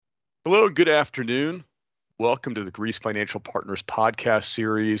Hello, good afternoon. Welcome to the Greece Financial Partners podcast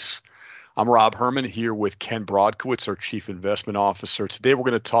series. I'm Rob Herman here with Ken Brodkowitz, our Chief Investment Officer. Today we're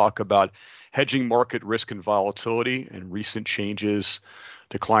going to talk about hedging market risk and volatility and recent changes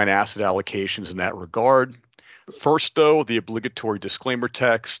to client asset allocations in that regard. First, though, the obligatory disclaimer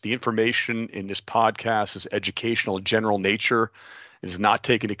text. The information in this podcast is educational in general nature. It is not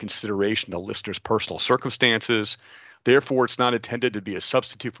taken into consideration the listener's personal circumstances. Therefore, it's not intended to be a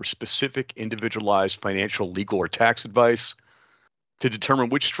substitute for specific, individualized financial, legal, or tax advice. To determine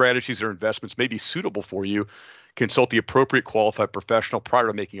which strategies or investments may be suitable for you, consult the appropriate qualified professional prior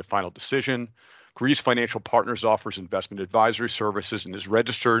to making a final decision. Greece Financial Partners offers investment advisory services and is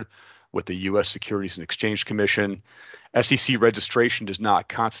registered with the U.S. Securities and Exchange Commission. SEC registration does not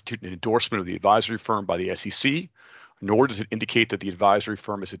constitute an endorsement of the advisory firm by the SEC, nor does it indicate that the advisory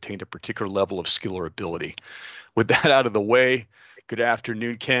firm has attained a particular level of skill or ability. With that out of the way, good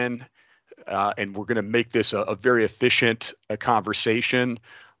afternoon, Ken. And we're going to make this a very efficient conversation.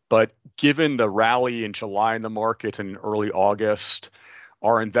 But given the rally in July in the markets and in early August,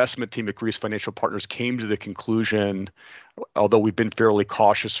 our investment team at Greece Financial Partners came to the conclusion, although we've been fairly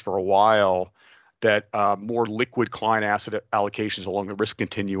cautious for a while, that more liquid client asset allocations along the risk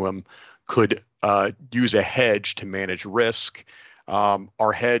continuum could use a hedge to manage risk.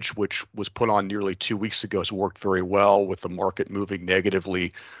 Our hedge, which was put on nearly 2 weeks ago, has worked very well with the market moving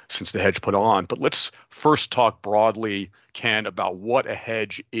negatively since the hedge put on. But let's first talk broadly, Ken, about what a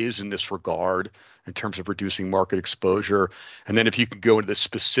hedge is in this regard in terms of reducing market exposure. And then if you could go into the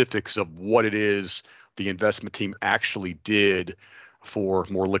specifics of what it is the investment team actually did for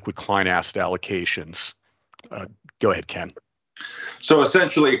more liquid client asset allocations. Go ahead, Ken. So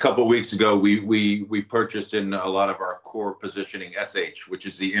essentially, a couple of weeks ago, we purchased in a lot of our core positioning SH, which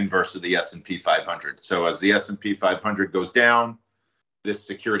is the inverse of the S&P 500. So as the S&P 500 goes down, this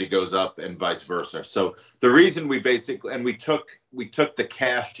security goes up, and vice versa. So the reason we took the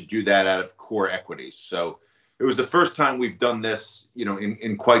cash to do that out of core equities. So it was the first time we've done this,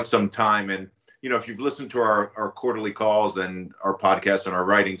 in quite some time. And if you've listened to our quarterly calls and our podcasts and our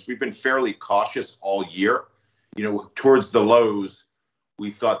writings, we've been fairly cautious all year. Towards the lows,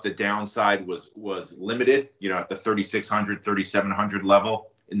 we thought the downside was limited, at the 3,600, 3,700 level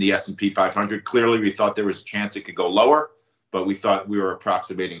in the S&P 500. Clearly, we thought there was a chance it could go lower, but we thought we were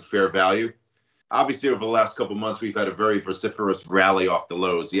approximating fair value. Obviously, over the last couple of months, we've had a very vociferous rally off the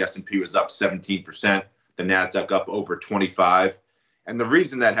lows. The S&P was up 17%, the NASDAQ up over 25%. And the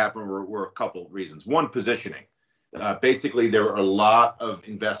reason that happened were a couple of reasons. One, positioning. Basically, there were a lot of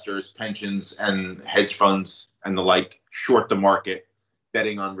investors, pensions, and hedge funds and the like short the market,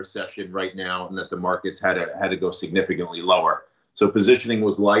 betting on recession right now, and that the markets had to go significantly lower. So positioning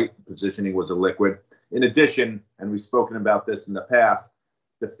was light, positioning was illiquid. In addition, and we've spoken about this in the past,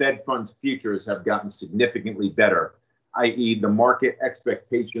 the Fed funds futures have gotten significantly better, i.e. the market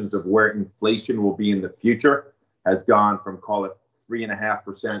expectations of where inflation will be in the future has gone from, call it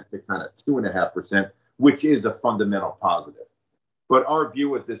 3.5% to kind of 2.5%, which is a fundamental positive. But our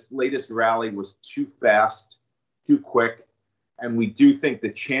view is this latest rally was too fast, too quick, and we do think the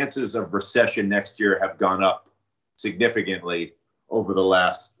chances of recession next year have gone up significantly over the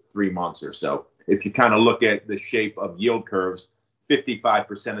last 3 months or so. If you kind of look at the shape of yield curves,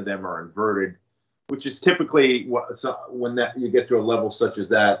 55% of them are inverted, which is typically when you get to a level such as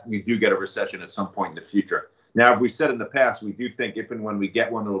that, you do get a recession at some point in the future. Now, as we said in the past, we do think if and when we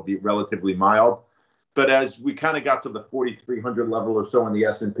get one, it'll be relatively mild. But as we kind of got to the 4,300 level or so in the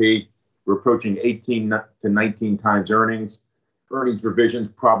S&P, we're approaching 18 to 19 times earnings. Earnings revisions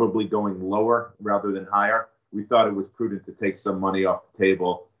probably going lower rather than higher. We thought it was prudent to take some money off the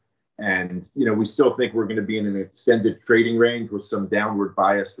table. And, we still think we're going to be in an extended trading range with some downward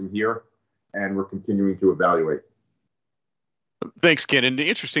bias from here. And we're continuing to evaluate. Thanks, Ken. And the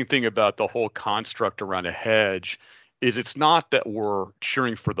interesting thing about the whole construct around a hedge is it's not that we're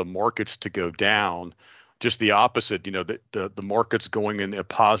cheering for the markets to go down, just the opposite. The market's going in a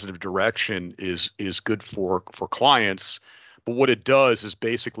positive direction is good for clients. But what it does is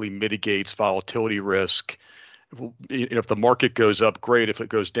basically mitigates volatility risk. If the market goes up, great. If it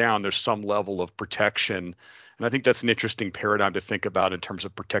goes down, there's some level of protection. And I think that's an interesting paradigm to think about in terms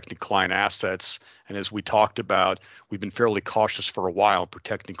of protecting client assets. And as we talked about, we've been fairly cautious for a while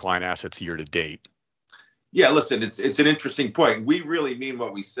protecting client assets year to date. Yeah, listen, it's an interesting point. We really mean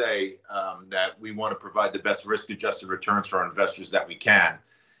what we say, that we want to provide the best risk-adjusted returns for our investors that we can.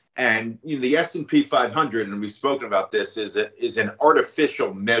 And the S&P 500, and we've spoken about this, is an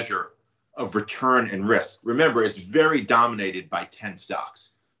artificial measure of return and risk. Remember, it's very dominated by 10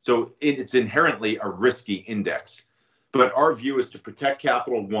 stocks. So it's inherently a risky index. But our view is to protect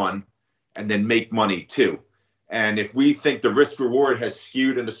capital, one, and then make money, two. And if we think the risk reward has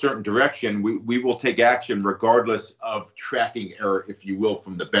skewed in a certain direction, we will take action regardless of tracking error, if you will,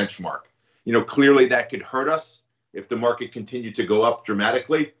 from the benchmark. Clearly that could hurt us if the market continued to go up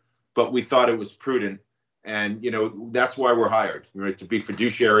dramatically, but we thought it was prudent. And, that's why we're hired, right, to be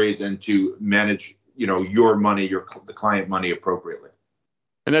fiduciaries and to manage, your money, the client money appropriately.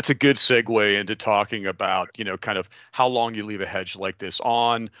 And that's a good segue into talking about, kind of how long you leave a hedge like this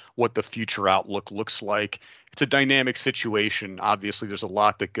on, what the future outlook looks like. It's a dynamic situation. Obviously, there's a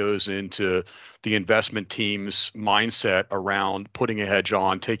lot that goes into the investment team's mindset around putting a hedge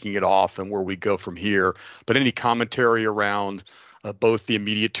on, taking it off, and where we go from here. But any commentary around both the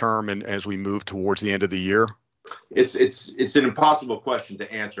immediate term and as we move towards the end of the year? It's an impossible question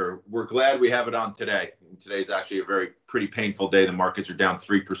to answer. We're glad we have it on today. Today's actually a pretty painful day. The markets are down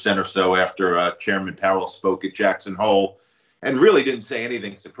 3% or so after Chairman Powell spoke at Jackson Hole and really didn't say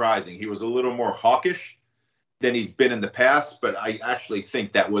anything surprising. He was a little more hawkish than he's been in the past, but I actually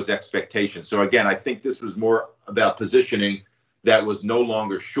think that was expectation. So again, I think this was more about positioning that was no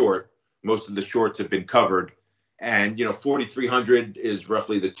longer short. Most of the shorts have been covered. And, 4,300 is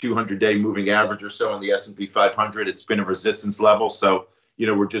roughly the 200-day moving average or so on the S&P 500. It's been a resistance level. So,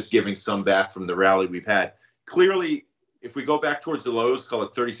 we're just giving some back from the rally we've had. Clearly, if we go back towards the lows, call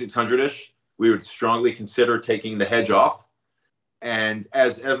it 3,600-ish, we would strongly consider taking the hedge off. And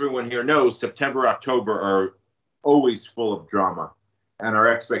as everyone here knows, September, October are always full of drama. And our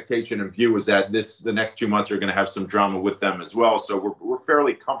expectation and view is that the next 2 months are going to have some drama with them as well. So we're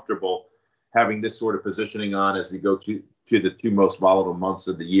fairly comfortable having this sort of positioning on as we go to the two most volatile months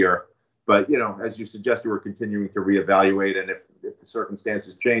of the year. But, as you suggested, we're continuing to reevaluate. And if the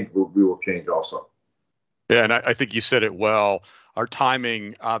circumstances change, we will change also. Yeah, and I think you said it well. Our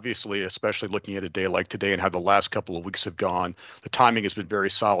timing, obviously, especially looking at a day like today and how the last couple of weeks have gone, the timing has been very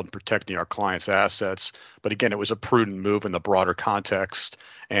solid in protecting our clients' assets. But again, it was a prudent move in the broader context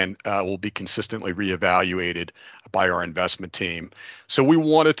and will be consistently reevaluated by our investment team. So we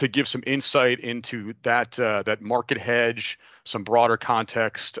wanted to give some insight into that market hedge, some broader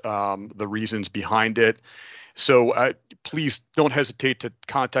context, the reasons behind it. So please don't hesitate to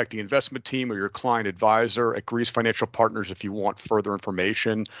contact the investment team or your client advisor at Greece Financial Partners if you want further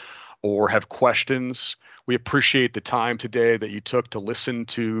information or have questions. We appreciate the time today that you took to listen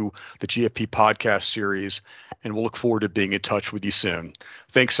to the GFP podcast series, and we'll look forward to being in touch with you soon.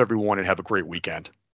 Thanks, everyone, and have a great weekend.